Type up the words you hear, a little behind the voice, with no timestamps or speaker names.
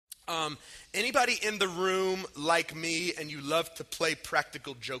Anybody in the room like me and you love to play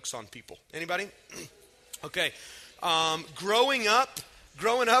practical jokes on people? Anybody? Okay. Growing up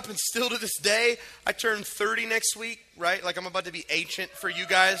and still to this day, I turn 30 next week, right? Like I'm about to be ancient for you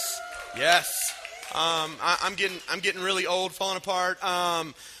guys. Yes. I'm getting really old, falling apart.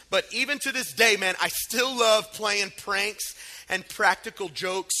 But even to this day, man, I still love playing pranks and practical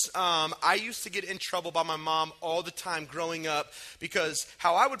jokes. I used to get in trouble by my mom all the time growing up because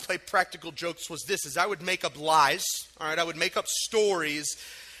how I would play practical jokes was this, is I would make up lies, all right? I would make up stories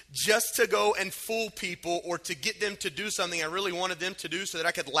just to go and fool people or to get them to do something I really wanted them to do so that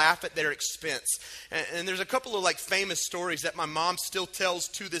I could laugh at their expense. And there's a couple of like famous stories that my mom still tells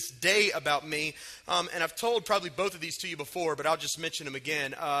to this day about me. And I've told probably both of these to you before, but I'll just mention them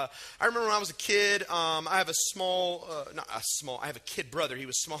again. I remember when I was a kid, I have a kid brother. He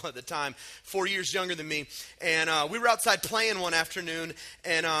was small at the time, 4 years younger than me. And we were outside playing one afternoon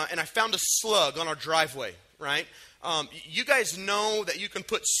and I found a slug on our driveway, right? You guys know that you can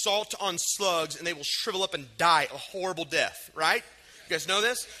put salt on slugs and they will shrivel up and die a horrible death, right? You guys know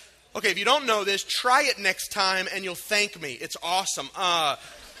this? Okay, if you don't know this, try it next time and you'll thank me. It's awesome.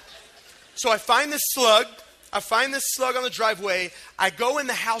 So I find this slug on the driveway. I go in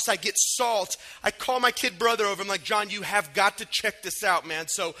the house, I get salt. I call my kid brother over. I'm like, John, you have got to check this out, man.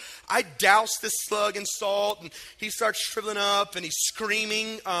 So I douse this slug in salt and he starts shriveling up and he's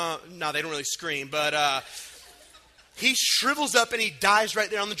screaming. No, they don't really scream, but he shrivels up and he dies right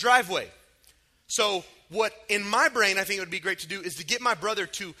there on the driveway. So what in my brain I think it would be great to do is to get my brother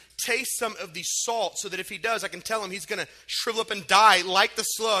to taste some of the salt so that if he does, I can tell him he's going to shrivel up and die like the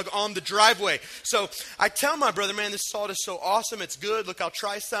slug on the driveway. So I tell my brother, man, this salt is so awesome. It's good. Look, I'll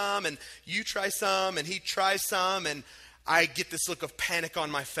try some and you try some and he tries some and I get this look of panic on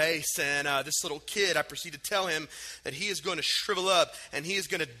my face and this little kid, I proceed to tell him that he is going to shrivel up and he is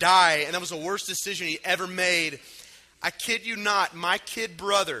going to die. And that was the worst decision he ever made. I kid you not, my kid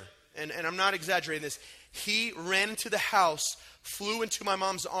brother, and I'm not exaggerating this, he ran into the house, flew into my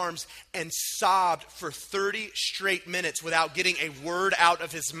mom's arms, and sobbed for 30 straight minutes without getting a word out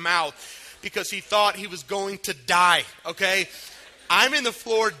of his mouth because he thought he was going to die, okay? I'm in the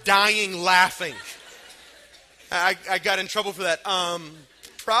floor dying laughing. I got in trouble for that.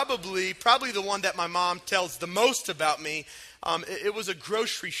 Probably the one that my mom tells the most about me, it was a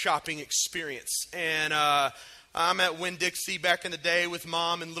grocery shopping experience. And I'm at Winn-Dixie back in the day with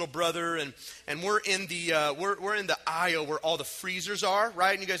mom and little brother, and we're in the we're in the aisle where all the freezers are,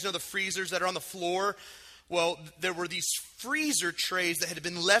 right? And you guys know the freezers that are on the floor. Well, there were these freezer trays that had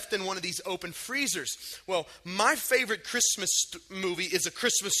been left in one of these open freezers. Well, my favorite Christmas movie is A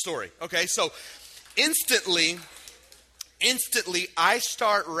Christmas Story. Okay, so instantly, I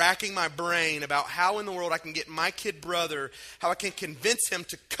start racking my brain about how in the world I can get my kid brother, how I can convince him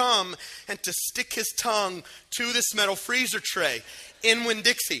to come and to stick his tongue to this metal freezer tray in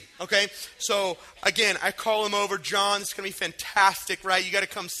Winn-Dixie, okay? So, again, I call him over, John, it's going to be fantastic, right? You got to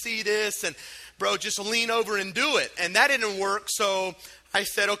come see this, and bro, just lean over and do it. And that didn't work, so I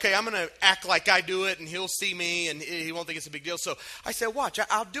said, okay, I'm going to act like I do it, and he'll see me, and he won't think it's a big deal. So I said, watch,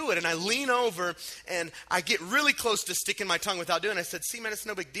 I'll do it. And I lean over, and I get really close to sticking my tongue without doing it. I said, see, man, it's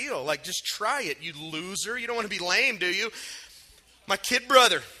no big deal. Like, just try it, you loser. You don't want to be lame, do you? My kid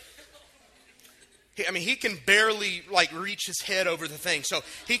brother, he can barely, reach his head over the thing. So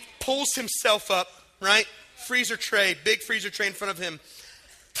he pulls himself up, right? Freezer tray, big freezer tray in front of him.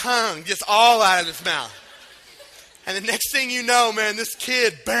 Tongue just all out of his mouth. And the next thing you know, man, this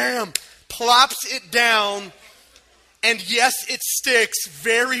kid, bam, plops it down. And yes, it sticks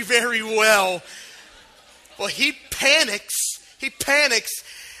very, very well. Well, he panics.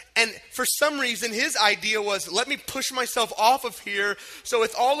 And for some reason, his idea was, let me push myself off of here. So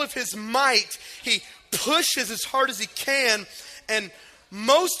with all of his might, he pushes as hard as he can. And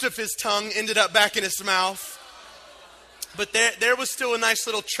most of his tongue ended up back in his mouth. But there was still a nice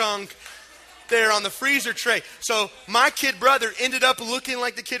little chunk there on the freezer tray. So my kid brother ended up looking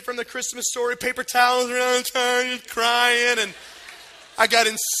like the kid from the Christmas Story, paper towels around town, just crying, and I got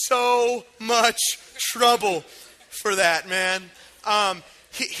in so much trouble for that, man.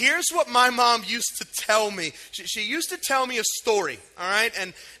 Here's what my mom used to tell me. She used to tell me a story, all right?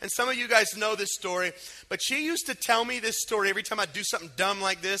 And some of you guys know this story, but she used to tell me this story every time I'd do something dumb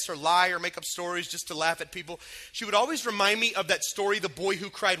like this or lie or make up stories just to laugh at people. She would always remind me of that story, The Boy Who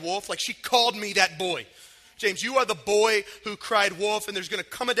Cried Wolf. Like, she called me that boy. James, you are the boy who cried wolf, and there's going to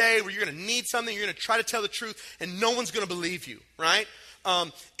come a day where you're going to need something, you're going to try to tell the truth, and no one's going to believe you, right?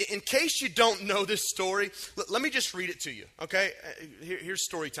 In case you don't know this story, let me just read it to you, okay? Here's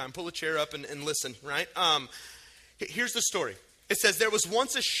story time. Pull a chair up and listen, right? Here's the story. It says, there was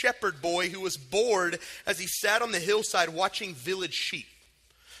once a shepherd boy who was bored as he sat on the hillside watching village sheep.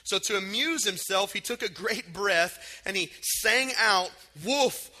 So to amuse himself, he took a great breath and he sang out,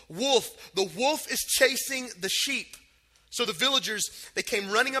 "Wolf, wolf, the wolf is chasing the sheep." So the villagers, they came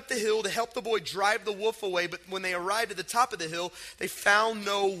running up the hill to help the boy drive the wolf away. But when they arrived at the top of the hill, they found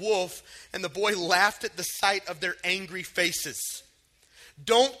no wolf. And the boy laughed at the sight of their angry faces.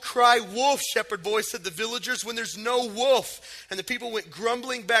 "Don't cry wolf, shepherd boy," said the villagers, "when there's no wolf." And the people went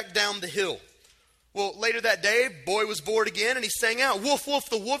grumbling back down the hill. Well, later that day, boy was bored again and he sang out, "Wolf, wolf,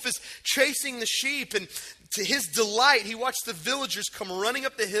 the wolf is chasing the sheep." And to his delight, he watched the villagers come running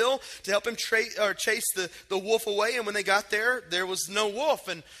up the hill to help him chase the wolf away. And when they got there, there was no wolf.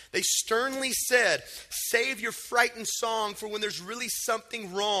 And they sternly said, "Save your frightened song for when there's really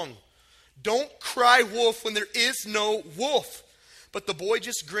something wrong. Don't cry wolf when there is no wolf." But the boy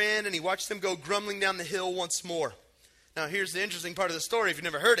just grinned and he watched them go grumbling down the hill once more. Now, here's the interesting part of the story if you've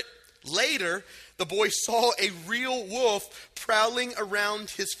never heard it. Later, the boy saw a real wolf prowling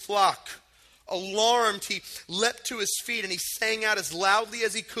around his flock. Alarmed, he leapt to his feet and he sang out as loudly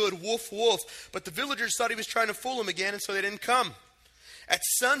as he could, "Wolf, wolf." But the villagers thought he was trying to fool them again, and so they didn't come. At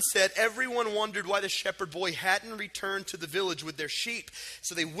sunset, everyone wondered why the shepherd boy hadn't returned to the village with their sheep.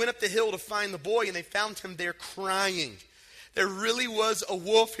 So they went up the hill to find the boy, and they found him there crying. "There really was a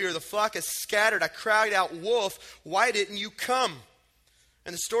wolf here. The flock is scattered. I cried out, 'Wolf, why didn't you come?'"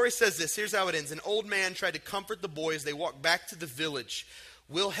 And the story says this. Here's how it ends. An old man tried to comfort the boy as they walked back to the village.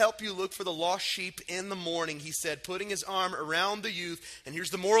 "We'll help you look for the lost sheep in the morning," he said, putting his arm around the youth. And here's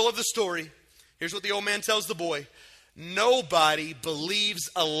the moral of the story. Here's what the old man tells the boy. Nobody believes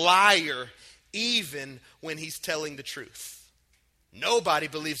a liar even when he's telling the truth. Nobody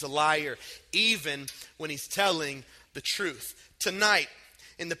believes a liar even when he's telling the truth. Tonight,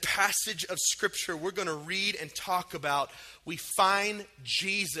 in the passage of Scripture we're going to read and talk about, we find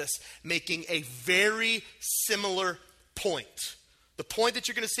Jesus making a very similar point. The point that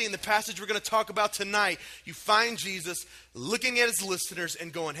you're going to see in the passage we're going to talk about tonight, you find Jesus looking at his listeners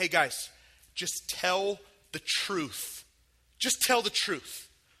and going, "Hey guys, just tell the truth. Just tell the truth.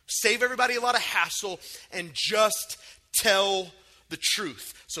 Save everybody a lot of hassle and just tell the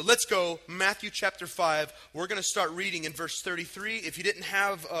truth." So let's go, Matthew chapter 5. We're going to start reading in verse 33. If you don't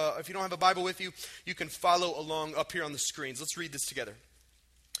have a Bible with you, you can follow along up here on the screens. Let's read this together.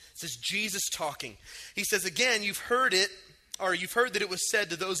 It says, Jesus talking. He says, "Again, you've heard that it was said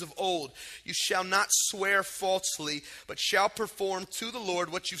to those of old, 'You shall not swear falsely, but shall perform to the Lord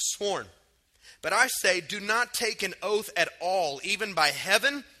what you've sworn.' But I say, do not take an oath at all, even by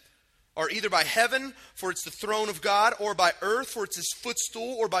heaven, or either by heaven, for it's the throne of God, or by earth, for it's his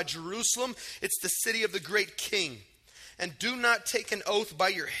footstool, or by Jerusalem, it's the city of the great king. And do not take an oath by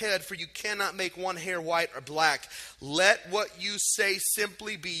your head, for you cannot make one hair white or black. Let what you say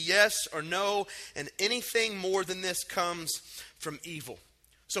simply be yes or no, and anything more than this comes from evil."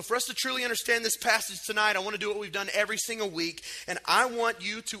 So for us to truly understand this passage tonight, I want to do what we've done every single week, and I want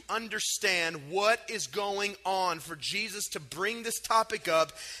you to understand what is going on for Jesus to bring this topic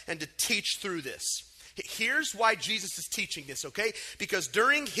up and to teach through this. Here's why Jesus is teaching this, okay? Because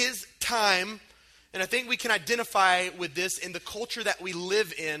during his time, and I think we can identify with this in the culture that we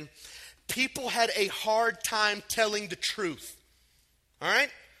live in, people had a hard time telling the truth. All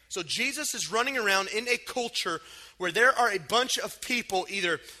right? So Jesus is running around in a culture where there are a bunch of people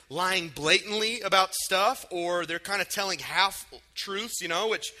either lying blatantly about stuff or they're kind of telling half-truths,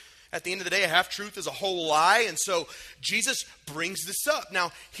 which at the end of the day, a half-truth is a whole lie. And so Jesus brings this up.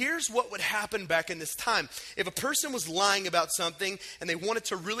 Now, here's what would happen back in this time. If a person was lying about something and they wanted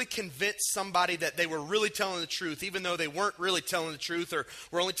to really convince somebody that they were really telling the truth, even though they weren't really telling the truth or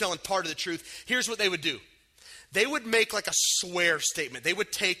were only telling part of the truth, here's what they would do. They would make like a swear statement. They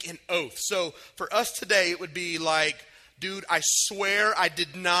would take an oath. So for us today, it would be like, "Dude, I swear I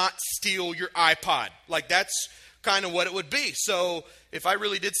did not steal your iPod." Like that's kind of what it would be. So if I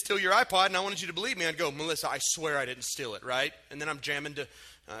really did steal your iPod and I wanted you to believe me, I'd go, "Melissa, I swear I didn't steal it," right? And then I'm jamming to,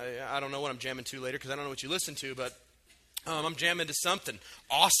 I don't know what I'm jamming to later because I don't know what you listen to, but I'm jamming to something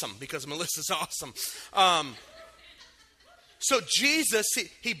awesome because Melissa's awesome. So Jesus,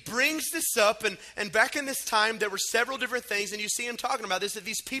 he brings this up, and back in this time, there were several different things, and you see him talking about this, that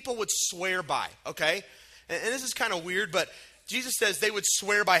these people would swear by, okay? And this is kind of weird, but Jesus says they would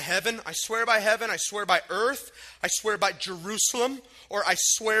swear by heaven. I swear by heaven, I swear by earth, I swear by Jerusalem, or I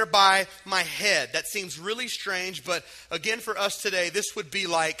swear by my head. That seems really strange, but again, for us today, this would be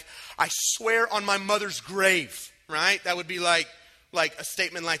like, I swear on my mother's grave, right? That would be like a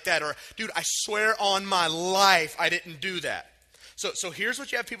statement like that. Or, dude, I swear on my life I didn't do that. So here's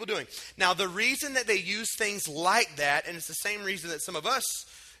what you have people doing. Now, the reason that they use things like that, and it's the same reason that some of us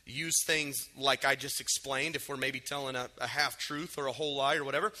use things like I just explained, if we're maybe telling a half-truth or a whole lie or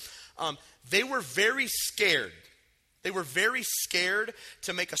whatever, they were very scared. They were very scared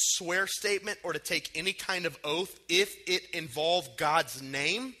to make a swear statement or to take any kind of oath if it involved God's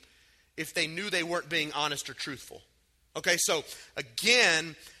name, if they knew they weren't being honest or truthful. Okay, so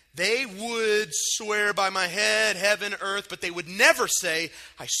again, they would swear by my head, heaven, earth, but they would never say,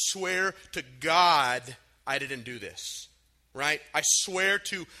 I swear to God I didn't do this, right? I swear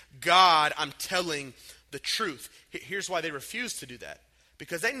to God I'm telling the truth. Here's why they refused to do that.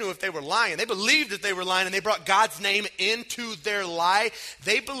 Because they knew if they were lying, they believed that they were lying and they brought God's name into their lie.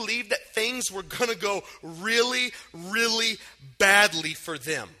 They believed that things were going to go really, really badly for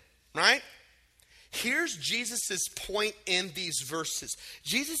them, right? Here's Jesus' point in these verses.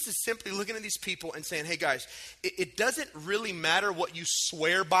 Jesus is simply looking at these people and saying, hey guys, it doesn't really matter what you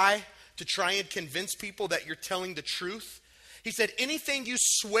swear by to try and convince people that you're telling the truth. He said, anything you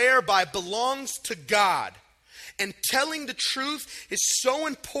swear by belongs to God. And telling the truth is so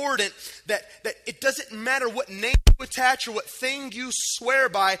important that it doesn't matter what name you attach or what thing you swear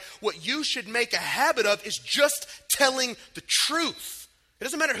by. What you should make a habit of is just telling the truth. It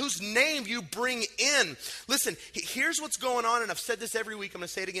doesn't matter whose name you bring in. Listen, here's what's going on, and I've said this every week. I'm going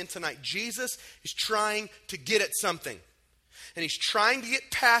to say it again tonight. Jesus is trying to get at something. And he's trying to get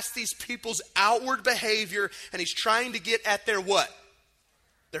past these people's outward behavior, and he's trying to get at their what?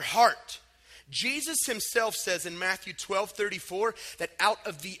 Their heart. Jesus himself says in Matthew 12:34 that out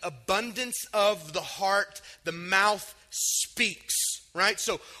of the abundance of the heart, the mouth speaks, right?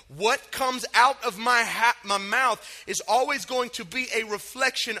 So what comes out of my mouth is always going to be a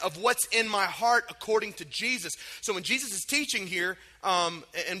reflection of what's in my heart according to Jesus. So when Jesus is teaching here,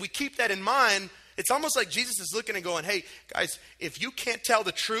 and we keep that in mind, it's almost like Jesus is looking and going, hey, guys, if you can't tell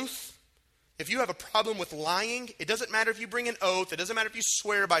the truth, if you have a problem with lying, it doesn't matter if you bring an oath, it doesn't matter if you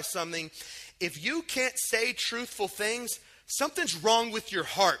swear by something. If you can't say truthful things, something's wrong with your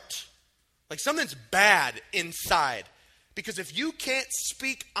heart. Like something's bad inside. Because if you can't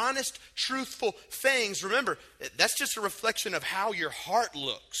speak honest, truthful things, remember, that's just a reflection of how your heart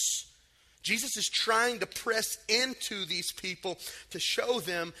looks. Jesus is trying to press into these people to show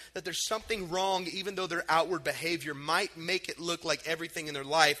them that there's something wrong, even though their outward behavior might make it look like everything in their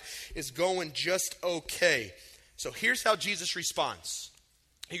life is going just okay. So here's how Jesus responds.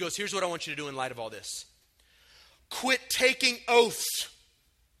 He goes, here's what I want you to do in light of all this. Quit taking oaths.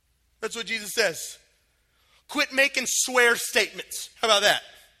 That's what Jesus says. Quit making swear statements. How about that?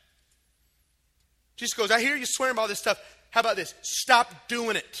 Jesus goes, I hear you swearing about all this stuff. How about this? Stop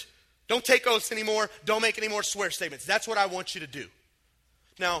doing it. Don't take oaths anymore. Don't make any more swear statements. That's what I want you to do.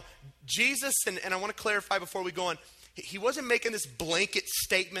 Now, Jesus, and I want to clarify before we go on, he wasn't making this blanket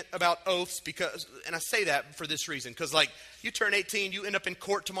statement about oaths because, and I say that for this reason, because like you turn 18, you end up in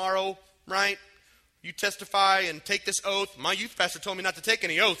court tomorrow, right? You testify and take this oath. My youth pastor told me not to take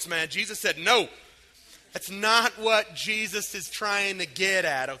any oaths, man. Jesus said no. That's not what Jesus is trying to get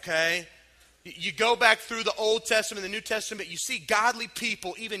at, okay? You go back through the Old Testament, the New Testament, you see godly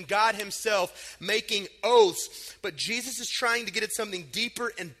people, even God himself, making oaths. But Jesus is trying to get at something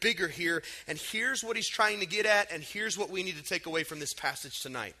deeper and bigger here. And here's what he's trying to get at, and here's what we need to take away from this passage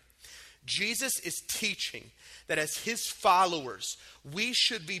tonight. Jesus is teaching that as his followers, we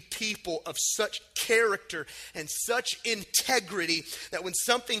should be people of such character and such integrity that when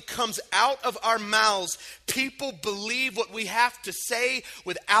something comes out of our mouths, people believe what we have to say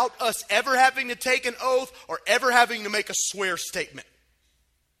without us ever having to take an oath or ever having to make a swear statement.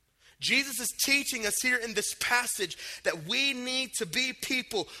 Jesus is teaching us here in this passage that we need to be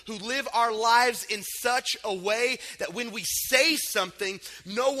people who live our lives in such a way that when we say something,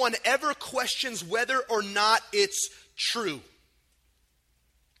 no one ever questions whether or not it's true.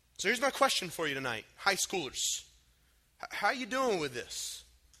 So here's my question for you tonight, high schoolers. How are you doing with this?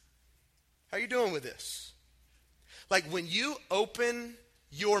 How are you doing with this? Like when you open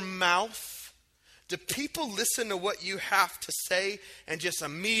your mouth, do people listen to what you have to say and just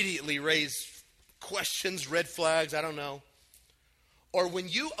immediately raise questions, red flags, I don't know? Or when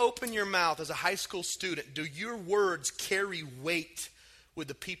you open your mouth as a high school student, do your words carry weight with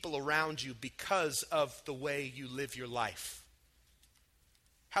the people around you because of the way you live your life?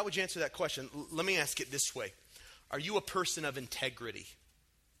 How would you answer that question? Let me ask it this way. Are you a person of integrity?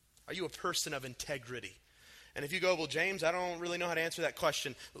 Are you a person of integrity? And if you go, well, James, I don't really know how to answer that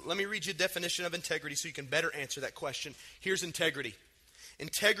question. Let me read you a definition of integrity so you can better answer that question. Here's integrity.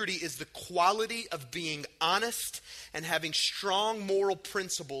 Integrity is the quality of being honest and having strong moral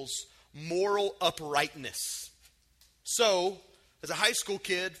principles, moral uprightness. So, As a high school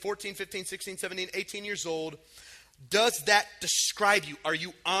kid, 14, 15, 16, 17, 18 years old, does that describe you? Are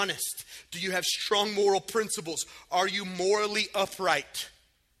you honest? Do you have strong moral principles? Are you morally upright?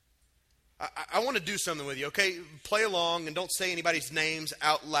 I want to do something with you, okay? Play along and don't say anybody's names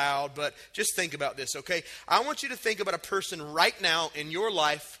out loud, but just think about this, okay? I want you to think about a person right now in your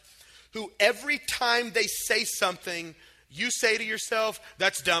life who every time they say something, you say to yourself,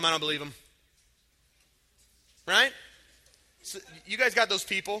 that's dumb, I don't believe them. Right? So you guys got those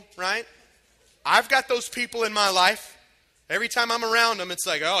people, right? I've got those people in my life. Every time I'm around them, it's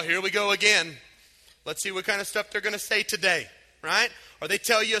like, oh, here we go again. Let's see what kind of stuff they're going to say today, right? Or they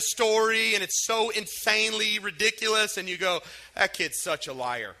tell you a story and it's so insanely ridiculous and you go, that kid's such a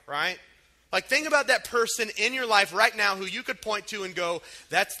liar, right? Like think about that person in your life right now who you could point to and go,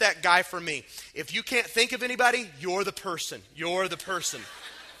 that's that guy for me. If you can't think of anybody, you're the person. You're the person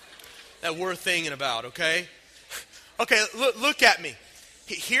that we're thinking about, okay? Okay, look at me.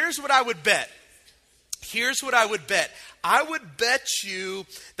 Here's what I would bet. Here's what I would bet. I would bet you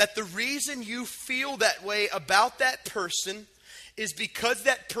that the reason you feel that way about that person is because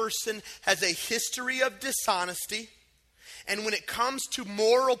that person has a history of dishonesty. And when it comes to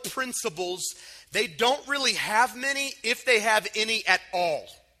moral principles, they don't really have many, if they have any at all.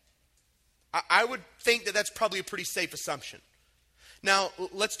 I would think that that's probably a pretty safe assumption. Now,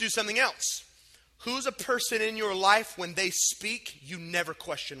 let's do something else. Who's a person in your life when they speak, you never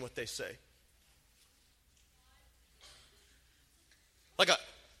question what they say?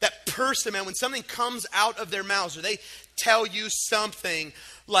 That person, man, when something comes out of their mouths or they tell you something,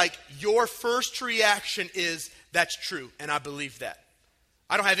 like your first reaction is, that's true, and I believe that.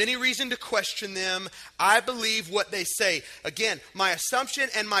 I don't have any reason to question them. I believe what they say. Again, my assumption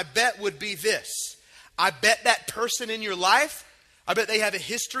and my bet would be this. I bet that person in your life, I bet they have a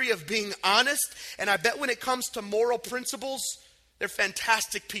history of being honest, and I bet when it comes to moral principles, they're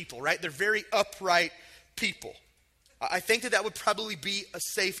fantastic people, right? They're very upright people. I think that would probably be a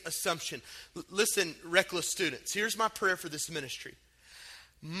safe assumption. Listen, reckless students, here's my prayer for this ministry.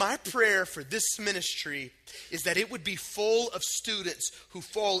 My prayer for this ministry is that it would be full of students who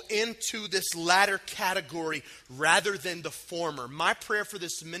fall into this latter category rather than the former. My prayer for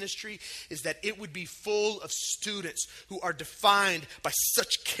this ministry is that it would be full of students who are defined by such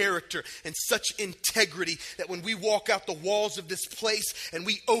character and such integrity that when we walk out the walls of this place and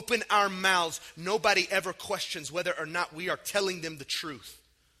we open our mouths, nobody ever questions whether or not we are telling them the truth.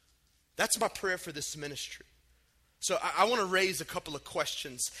 That's my prayer for this ministry. So I want to raise a couple of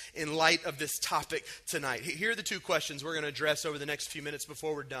questions in light of this topic tonight. Here are the two questions we're going to address over the next few minutes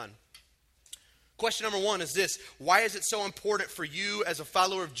before we're done. Question number one is this: why is it so important for you as a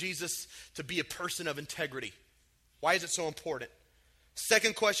follower of Jesus to be a person of integrity? Why is it so important?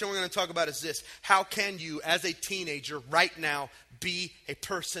 Second question we're going to talk about is this: how can you as a teenager right now be a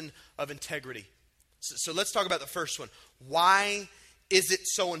person of integrity? So let's talk about the first one. Why is it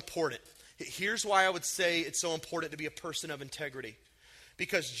so important? Here's why I would say it's so important to be a person of integrity.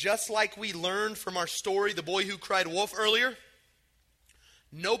 Because just like we learned from our story, The Boy Who Cried Wolf, earlier,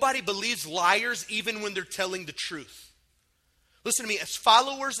 nobody believes liars even when they're telling the truth. Listen to me, as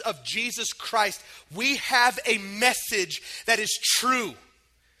followers of Jesus Christ, we have a message that is true.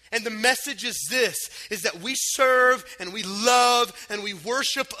 And the message is this, is that we serve and we love and we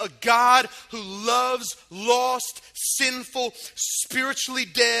worship a God who loves lost, sinful, spiritually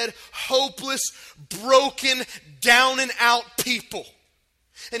dead, hopeless, broken, down and out people.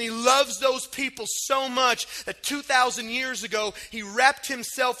 And he loves those people so much that 2,000 years ago, he wrapped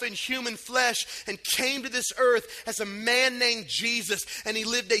himself in human flesh and came to this earth as a man named Jesus. And he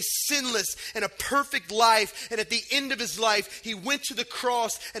lived a sinless and a perfect life. And at the end of his life, he went to the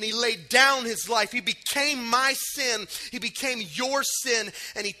cross and he laid down his life. He became my sin. He became your sin.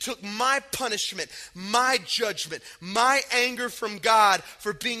 And he took my punishment, my judgment, my anger from God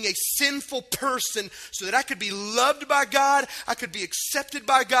for being a sinful person so that I could be loved by God, I could be accepted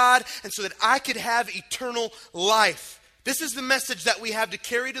by God, and so that I could have eternal life. This is the message that we have to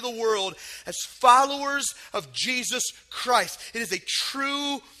carry to the world as followers of Jesus Christ. It is a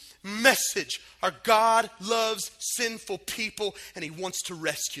true message. Our God loves sinful people and he wants to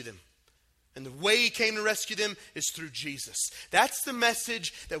rescue them. And the way he came to rescue them is through Jesus. That's the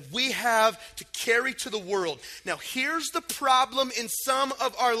message that we have to carry to the world. Now, here's the problem in some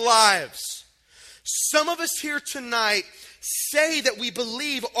of our lives. Some of us here tonight say that we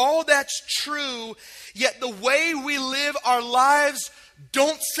believe all that's true, yet the way we live our lives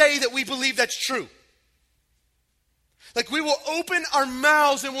don't say that we believe that's true. Like we will open our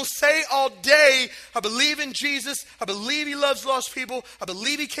mouths and we'll say all day, I believe in Jesus. I believe he loves lost people. I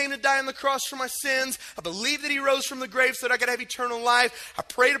believe he came to die on the cross for my sins. I believe that he rose from the grave so that I could have eternal life. I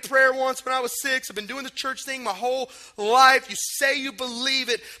prayed a prayer once when I was 6. I've been doing the church thing my whole life. You say you believe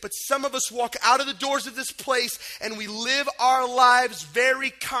it, but some of us walk out of the doors of this place and we live our lives very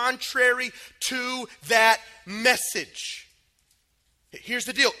contrary to that message. Here's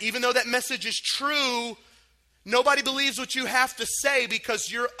the deal. Even though that message is true, nobody believes what you have to say because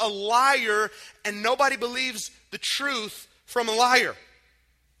you're a liar, and nobody believes the truth from a liar.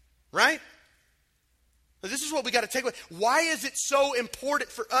 Right? Now, this is what we got to take away. Why is it so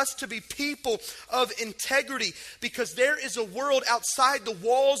important for us to be people of integrity? Because there is a world outside the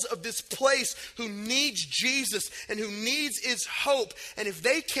walls of this place who needs Jesus and who needs his hope. And if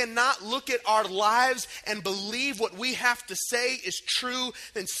they cannot look at our lives and believe what we have to say is true,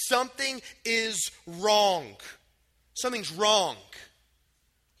 then something is wrong. Something's wrong.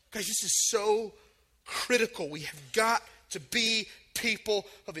 Guys, this is so critical. We have got to be people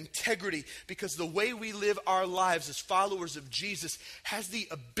of integrity, because the way we live our lives as followers of Jesus has the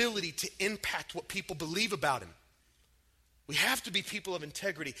ability to impact what people believe about him. We have to be people of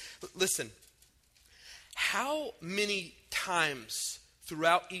integrity. Listen, how many times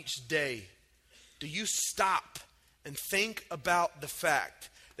throughout each day do you stop and think about the fact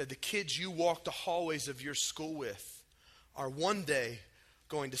that the kids you walk the hallways of your school with are one day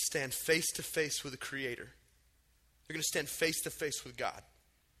going to stand face to face with the Creator? They're going to stand face to face with God.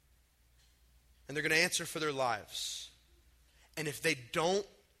 And they're going to answer for their lives. And if they don't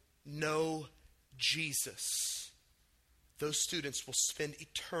know Jesus, those students will spend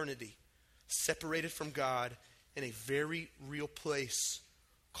eternity separated from God in a very real place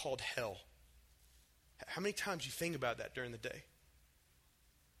called hell. How many times you think about that during the day?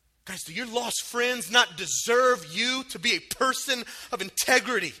 Guys, do your lost friends not deserve you to be a person of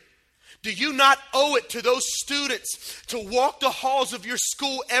integrity? Do you not owe it to those students to walk the halls of your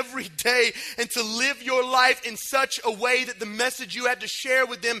school every day and to live your life in such a way that the message you had to share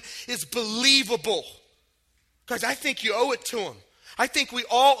with them is believable? Guys, I think you owe it to them. I think we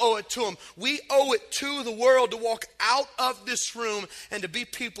all owe it to them. We owe it to the world to walk out of this room and to be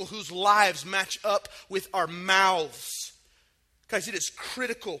people whose lives match up with our mouths. Guys, it is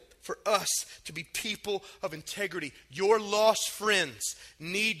critical for us to be people of integrity. Your lost friends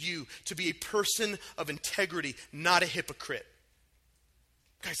need you to be a person of integrity, not a hypocrite.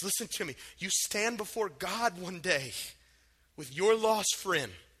 Guys, listen to me. You stand before God one day with your lost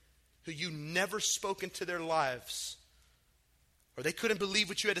friend who you never spoke into their lives, or they couldn't believe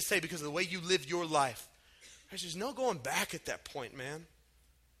what you had to say because of the way you lived your life. Guys, there's no going back at that point, man.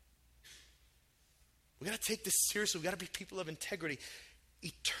 We got to take this seriously. We got to be people of integrity.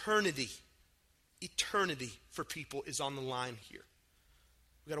 Eternity for people is on the line here.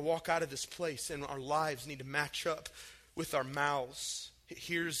 We got to walk out of this place, and our lives need to match up with our mouths.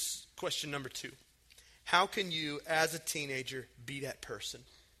 Here's question number 2. How can you, as a teenager, be that person?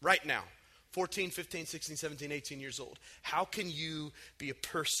 Right now, 14, 15, 16, 17, 18 years old. How can you be a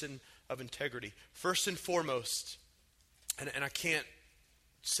person of integrity? First and foremost, and I can't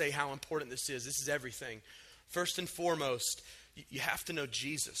say how important this is. This is everything. First and foremost, you have to know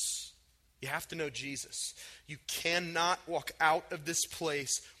Jesus. You have to know Jesus. You cannot walk out of this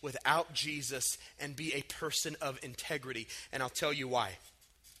place without Jesus and be a person of integrity. And I'll tell you why.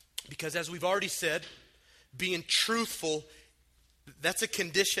 Because as we've already said, being truthful, that's a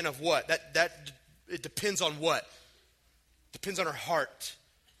condition of what? That it depends on what? Depends on our heart,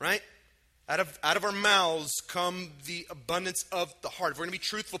 right? Out of our mouths come the abundance of the heart. If we're going to be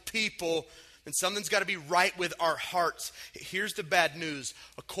truthful people, then something's got to be right with our hearts. Here's the bad news.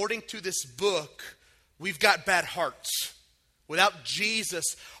 According to this book, we've got bad hearts. Without Jesus,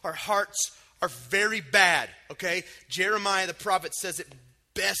 our hearts are very bad, okay? Jeremiah the prophet says it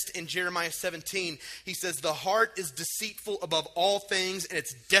best in Jeremiah 17. He says, the heart is deceitful above all things, and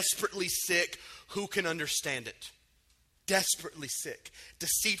it's desperately sick. Who can understand it? Desperately sick,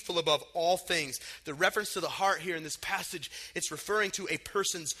 deceitful above all things. The reference to the heart here in this passage, it's referring to a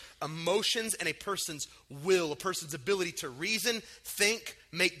person's emotions and a person's will, a person's ability to reason, think,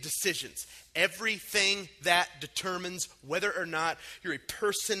 make decisions. Everything that determines whether or not you're a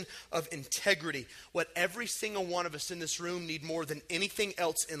person of integrity. What every single one of us in this room need more than anything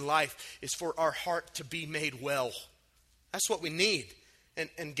else in life is for our heart to be made well. That's what we need.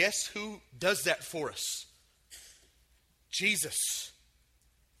 And guess who does that for us? Jesus.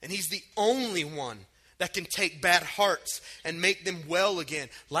 And he's the only one that can take bad hearts and make them well again.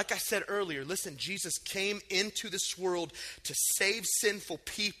 Like I said earlier, listen, Jesus came into this world to save sinful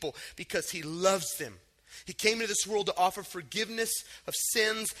people because he loves them. He came into this world to offer forgiveness of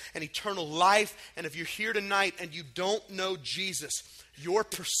sins and eternal life. And if you're here tonight and you don't know Jesus, your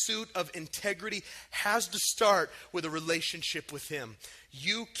pursuit of integrity has to start with a relationship with him.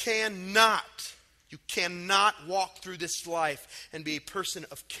 You cannot walk through this life and be a person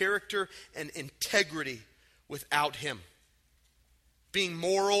of character and integrity without him. Being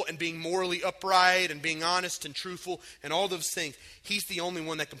moral and being morally upright and being honest and truthful and all those things. He's the only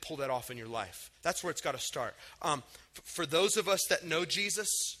one that can pull that off in your life. That's where it's got to start. For those of us that know Jesus,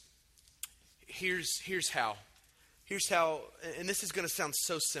 here's how. Here's how, and this is going to sound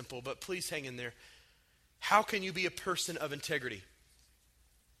so simple, but please hang in there. How can you be a person of integrity?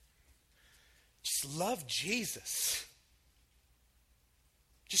 Just love Jesus.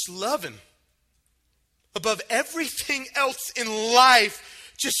 Just love him. Above everything else in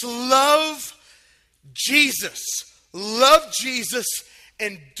life, just love Jesus. Love Jesus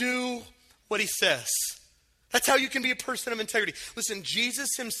and do what he says. That's how you can be a person of integrity. Listen, Jesus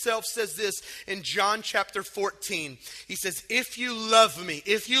himself says this in John chapter 14. He says, if you love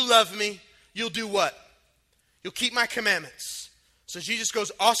me, you'll do what? You'll keep my commandments. So Jesus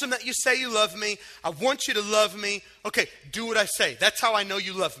goes, awesome that you say you love me. I want you to love me. Okay, do what I say. That's how I know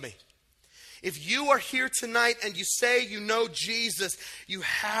you love me. If you are here tonight and you say you know Jesus, you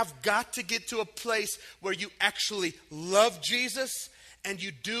have got to get to a place where you actually love Jesus and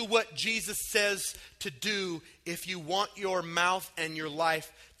you do what Jesus says to do if you want your mouth and your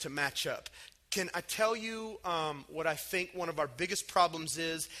life to match up. Can I tell you what I think one of our biggest problems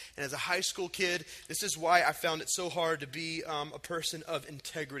is? And as a high school kid, this is why I found it so hard to be a person of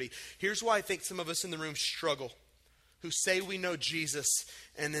integrity. Here's why I think some of us in the room struggle, who say we know Jesus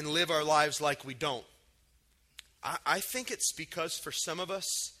and then live our lives like we don't. I think it's because for some of us,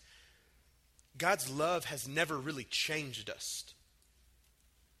 God's love has never really changed us.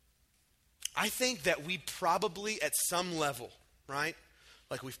 I think that we probably at some level, right?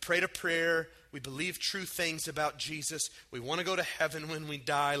 Like we've prayed a prayer, we believe true things about Jesus, we want to go to heaven when we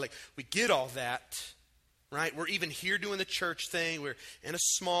die, like we get all that, right? We're even here doing the church thing, we're in a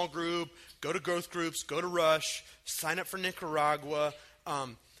small group, go to growth groups, go to Rush, sign up for Nicaragua.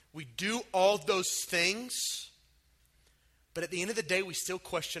 We do all those things, but at the end of the day, we still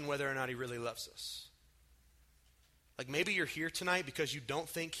question whether or not he really loves us. Like maybe you're here tonight because you don't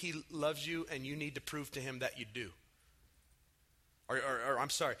think he loves you and you need to prove to him that you do. Or I'm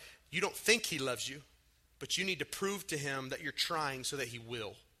sorry, you don't think he loves you, but you need to prove to him that you're trying so that he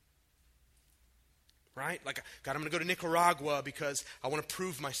will. Right? Like, God, I'm going to go to Nicaragua because I want to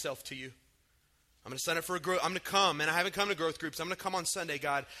prove myself to you. I'm going to sign up for a growth. I'm going to come, and I haven't come to growth groups. I'm going to come on Sunday,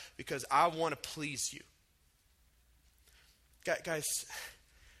 God, because I want to please you. Guys,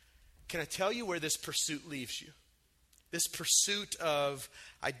 can I tell you where this pursuit leaves you? This pursuit of,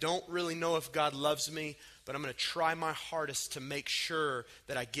 I don't really know if God loves me, but I'm going to try my hardest to make sure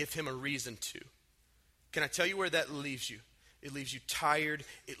that I give him a reason to. Can I tell you where that leaves you? It leaves you tired.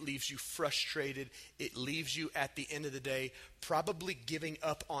 It leaves you frustrated. It leaves you at the end of the day probably giving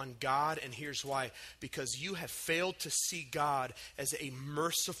up on God. And here's why. Because you have failed to see God as a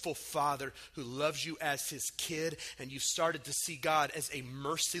merciful father who loves you as his kid. And you've started to see God as a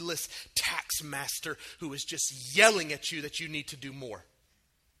merciless tax master who is just yelling at you that you need to do more.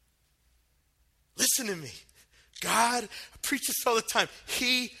 Listen to me. God, I preach this all the time.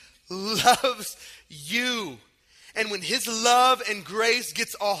 He loves you. And when his love and grace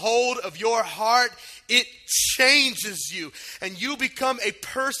gets a hold of your heart, it changes you. And you become a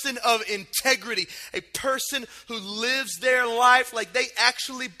person of integrity, a person who lives their life like they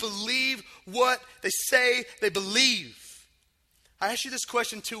actually believe what they say they believe. I asked you this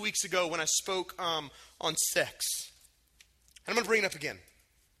question 2 weeks ago when I spoke on sex. And I'm going to bring it up again.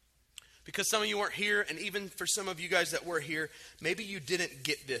 Because some of you weren't here, and even for some of you guys that were here, maybe you didn't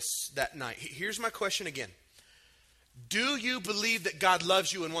get this that night. Here's my question again. Do you believe that God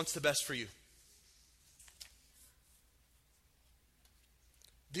loves you and wants the best for you?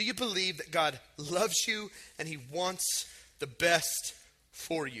 Do you believe that God loves you and he wants the best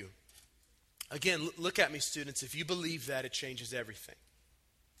for you? Again, look at me, students. If you believe that, it changes everything.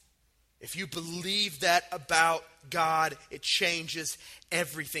 If you believe that about God, it changes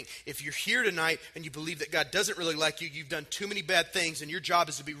everything. If you're here tonight and you believe that God doesn't really like you, you've done too many bad things, and your job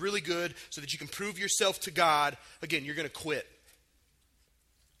is to be really good so that you can prove yourself to God, again, you're going to quit.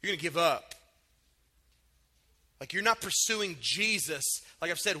 You're going to give up. Like you're not pursuing Jesus,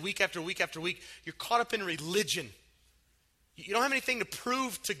 like I've said week after week after week. You're caught up in religion. You don't have anything to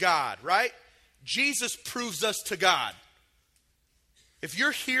prove to God, right? Jesus proves us to God. If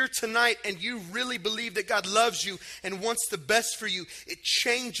you're here tonight and you really believe that God loves you and wants the best for you, it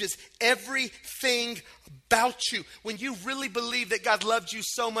changes everything about you. When you really believe that God loved you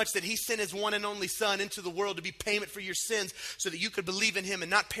so much that he sent his one and only son into the world to be payment for your sins so that you could believe in him and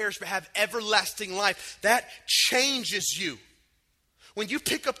not perish but have everlasting life, that changes you. When you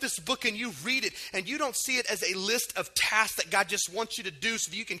pick up this book and you read it and you don't see it as a list of tasks that God just wants you to do so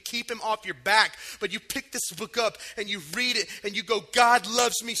that you can keep him off your back, but you pick this book up and you read it and you go, God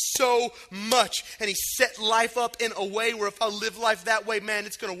loves me so much and he set life up in a way where if I live life that way, man,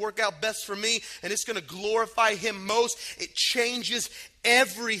 it's going to work out best for me and it's going to glorify him most. It changes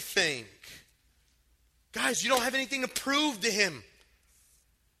everything. Guys, you don't have anything to prove to him.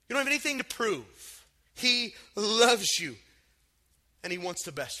 You don't have anything to prove. He loves you. And he wants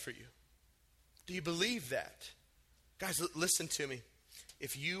the best for you. Do you believe that? Guys, listen to me.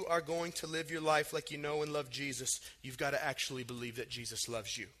 If you are going to live your life like you know and love Jesus, you've got to actually believe that Jesus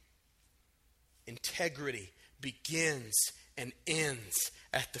loves you. Integrity begins and ends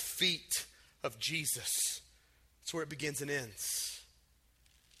at the feet of Jesus. That's where it begins and ends.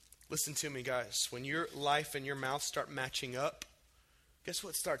 Listen to me, guys. When your life and your mouth start matching up, guess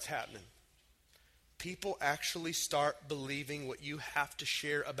what starts happening? People actually start believing what you have to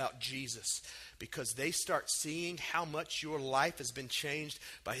share about Jesus because they start seeing how much your life has been changed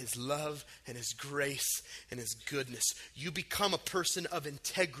by his love and his grace and his goodness. You become a person of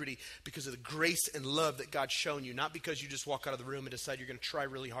integrity because of the grace and love that God's shown you, not because you just walk out of the room and decide you're going to try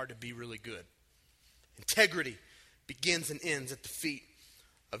really hard to be really good. Integrity begins and ends at the feet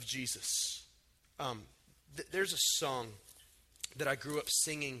of Jesus. There's a song that I grew up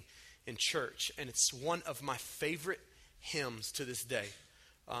singing in church, and it's one of my favorite hymns to this day.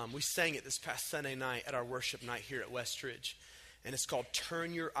 We sang it this past Sunday night at our worship night here at Westridge, and it's called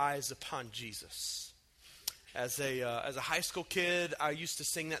 "Turn Your Eyes Upon Jesus." As a high school kid, I used to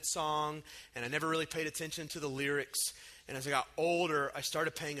sing that song, and I never really paid attention to the lyrics. And as I got older, I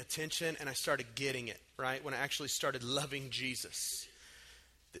started paying attention, and I started getting it, right? When I actually started loving Jesus.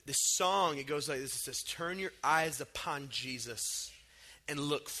 This song, it goes like this. It says, "Turn your eyes upon Jesus and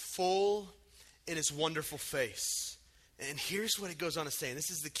look full in his wonderful face." And here's what it goes on to say, and this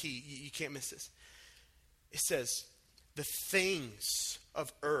is the key. You can't miss this. It says, "The things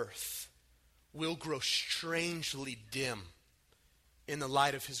of earth will grow strangely dim in the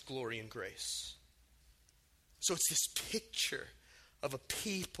light of his glory and grace." So it's this picture of a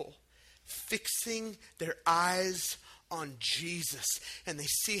people fixing their eyes on Jesus, and they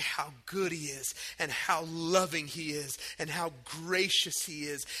see how good he is and how loving he is and how gracious he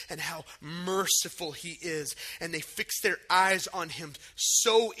is and how merciful he is, and they fix their eyes on him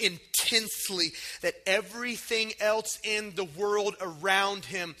so intensely that everything else in the world around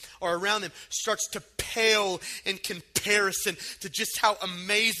him or around them starts to pale in comparison to just how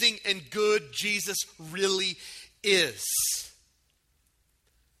amazing and good Jesus really is.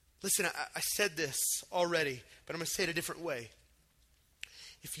 Listen, I said this already, but I'm going to say it a different way.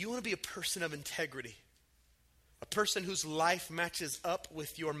 If you want to be a person of integrity, a person whose life matches up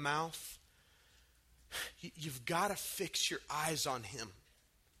with your mouth, you've got to fix your eyes on him.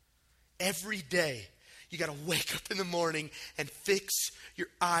 Every day, you got to wake up in the morning and fix your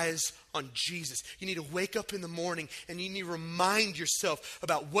eyes on Jesus. You need to wake up in the morning and you need to remind yourself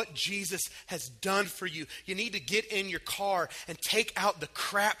about what Jesus has done for you. You need to get in your car and take out the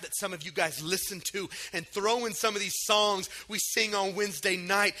crap that some of you guys listen to and throw in some of these songs we sing on Wednesday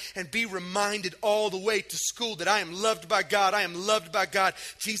night and be reminded all the way to school that I am loved by God. I am loved by God.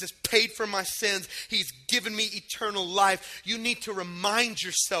 Jesus paid for my sins. He's given me eternal life. You need to remind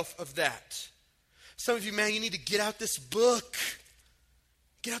yourself of that. Some of you, man, you need to get out this book.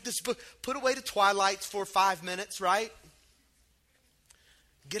 Get out this book. Put away the Twilights for 5 minutes, right?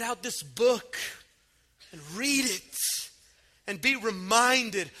 Get out this book and read it and be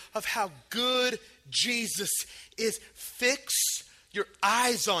reminded of how good Jesus is. Fix your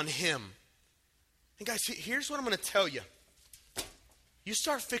eyes on him. And guys, here's what I'm going to tell you. You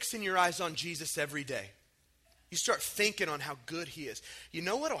start fixing your eyes on Jesus every day. You start thinking on how good he is. You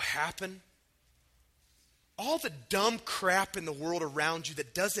know what will happen? All the dumb crap in the world around you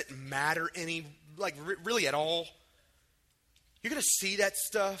that doesn't matter really at all. You're going to see that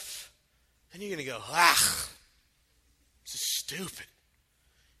stuff and you're going to go, this is stupid.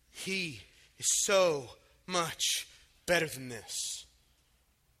 He is so much better than this.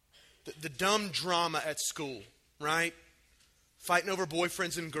 The dumb drama at school, right? Fighting over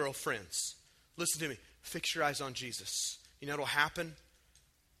boyfriends and girlfriends. Listen to me. Fix your eyes on Jesus. You know what will happen?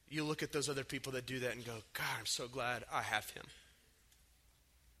 You look at those other people that do that and go, God, I'm so glad I have him.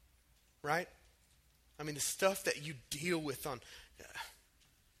 Right? I mean, the stuff that you deal with on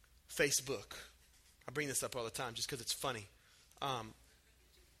Facebook. I bring this up all the time just because it's funny.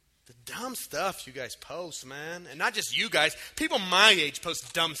 The dumb stuff you guys post, man. And not just you guys. People my age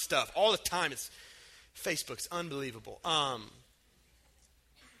post dumb stuff all the time. Facebook's unbelievable.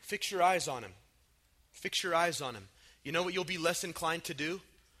 Fix your eyes on him. Fix your eyes on him. You know what you'll be less inclined to do?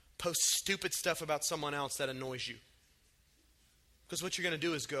 Post stupid stuff about someone else that annoys you. Because what you're going to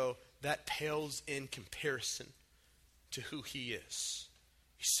do is go, that pales in comparison to who he is.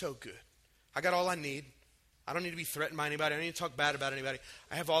 He's so good. I got all I need. I don't need to be threatened by anybody. I don't need to talk bad about anybody.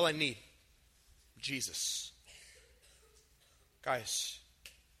 I have all I need. Jesus. Guys,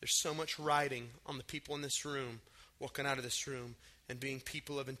 there's so much riding on the people in this room, walking out of this room, and being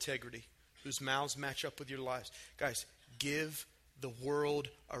people of integrity, whose mouths match up with your lives. Guys, give the world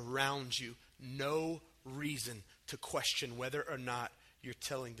around you no reason to question whether or not you're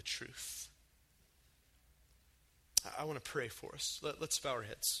telling the truth. I want to pray for us. Let's bow our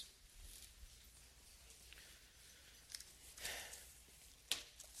heads.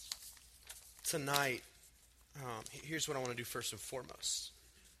 Tonight, here's what I want to do first and foremost.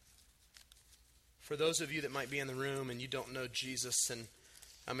 For those of you that might be in the room and you don't know Jesus, and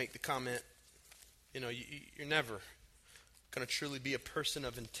I make the comment, you're never going to truly be a person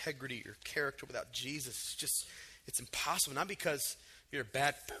of integrity or character without Jesus. It's impossible. Not because you're a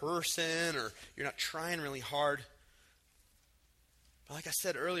bad person or you're not trying really hard. But like I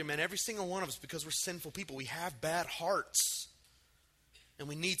said earlier, man, every single one of us, because we're sinful people, we have bad hearts. And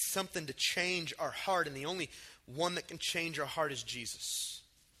we need something to change our heart. And the only one that can change our heart is Jesus.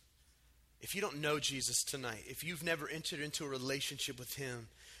 If you don't know Jesus tonight, if you've never entered into a relationship with him,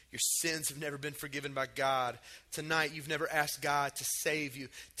 your sins have never been forgiven by God. Tonight, you've never asked God to save you,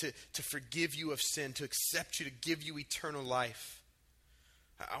 to forgive you of sin, to accept you, to give you eternal life.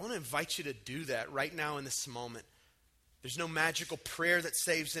 I want to invite you to do that right now in this moment. There's no magical prayer that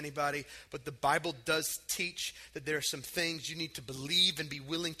saves anybody, but the Bible does teach that there are some things you need to believe and be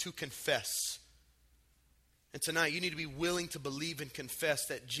willing to confess. And tonight, you need to be willing to believe and confess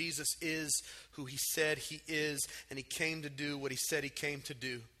that Jesus is who he said he is, and he came to do what he said he came to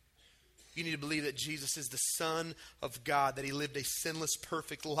do. You need to believe that Jesus is the Son of God, that he lived a sinless,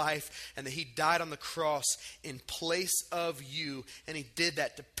 perfect life, and that he died on the cross in place of you, and he did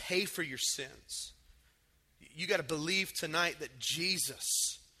that to pay for your sins. You got to believe tonight that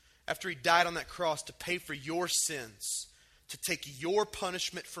Jesus, after he died on that cross to pay for your sins, to take your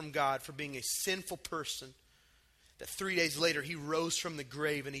punishment from God for being a sinful person, that 3 days later he rose from the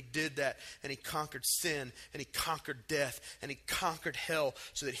grave and he did that, and he conquered sin and he conquered death and he conquered hell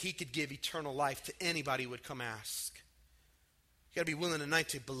so that he could give eternal life to anybody who would come ask. You got to be willing tonight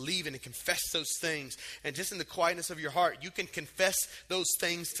to believe and to confess those things. And just in the quietness of your heart, you can confess those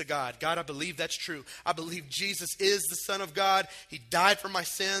things to God. God, I believe that's true. I believe Jesus is the Son of God. He died for my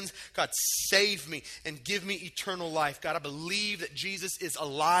sins. God, save me and give me eternal life. God, I believe that Jesus is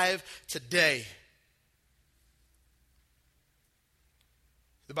alive today.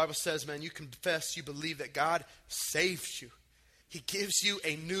 The Bible says, man, you confess, you believe that God saves you. He gives you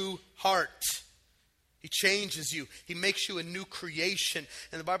a new heart. He changes you. He makes you a new creation.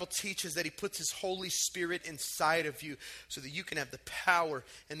 And the Bible teaches that he puts his Holy Spirit inside of you so that you can have the power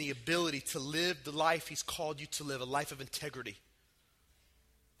and the ability to live the life he's called you to live, a life of integrity.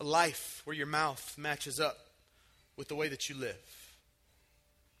 A life where your mouth matches up with the way that you live.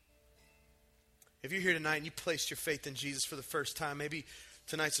 If you're here tonight and you placed your faith in Jesus for the first time, maybe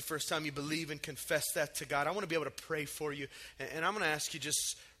tonight's the first time you believe and confess that to God, I want to be able to pray for you. And I'm going to ask you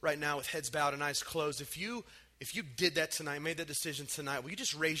just right now with heads bowed and eyes closed, if you did that tonight, made that decision tonight, will you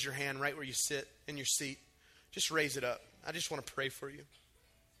just raise your hand right where you sit in your seat? Just raise it up. I just want to pray for you.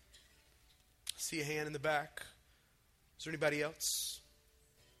 I see a hand in the back. Is there anybody else?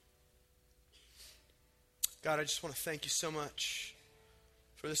 God, I just want to thank you so much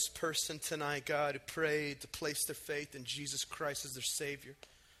for this person tonight, God, who prayed to place their faith in Jesus Christ as their Savior.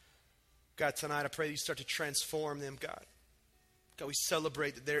 God, tonight I pray that you start to transform them, God. God, we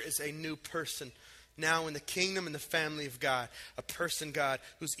celebrate that there is a new person now in the kingdom and the family of God. A person, God,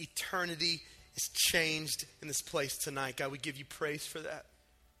 whose eternity is changed in this place tonight. God, we give you praise for that.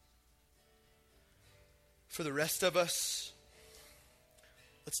 For the rest of us,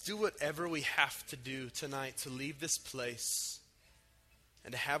 let's do whatever we have to do tonight to leave this place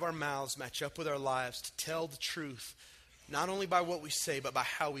and to have our mouths match up with our lives, to tell the truth, not only by what we say, but by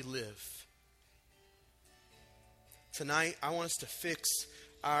how we live. Tonight, I want us to fix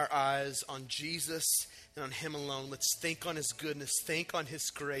our eyes on Jesus and on him alone. Let's think on his goodness, think on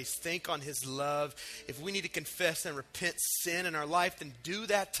his grace, think on his love. If we need to confess and repent sin in our life, then do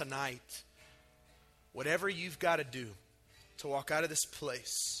that tonight. Whatever you've got to do to walk out of this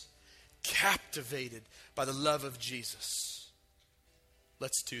place captivated by the love of Jesus.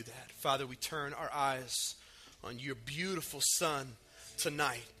 Let's do that. Father, we turn our eyes on your beautiful Son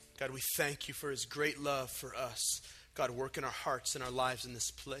tonight. God, we thank you for his great love for us. God, work in our hearts and our lives in this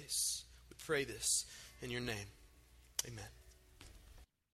place. We pray this in your name. Amen.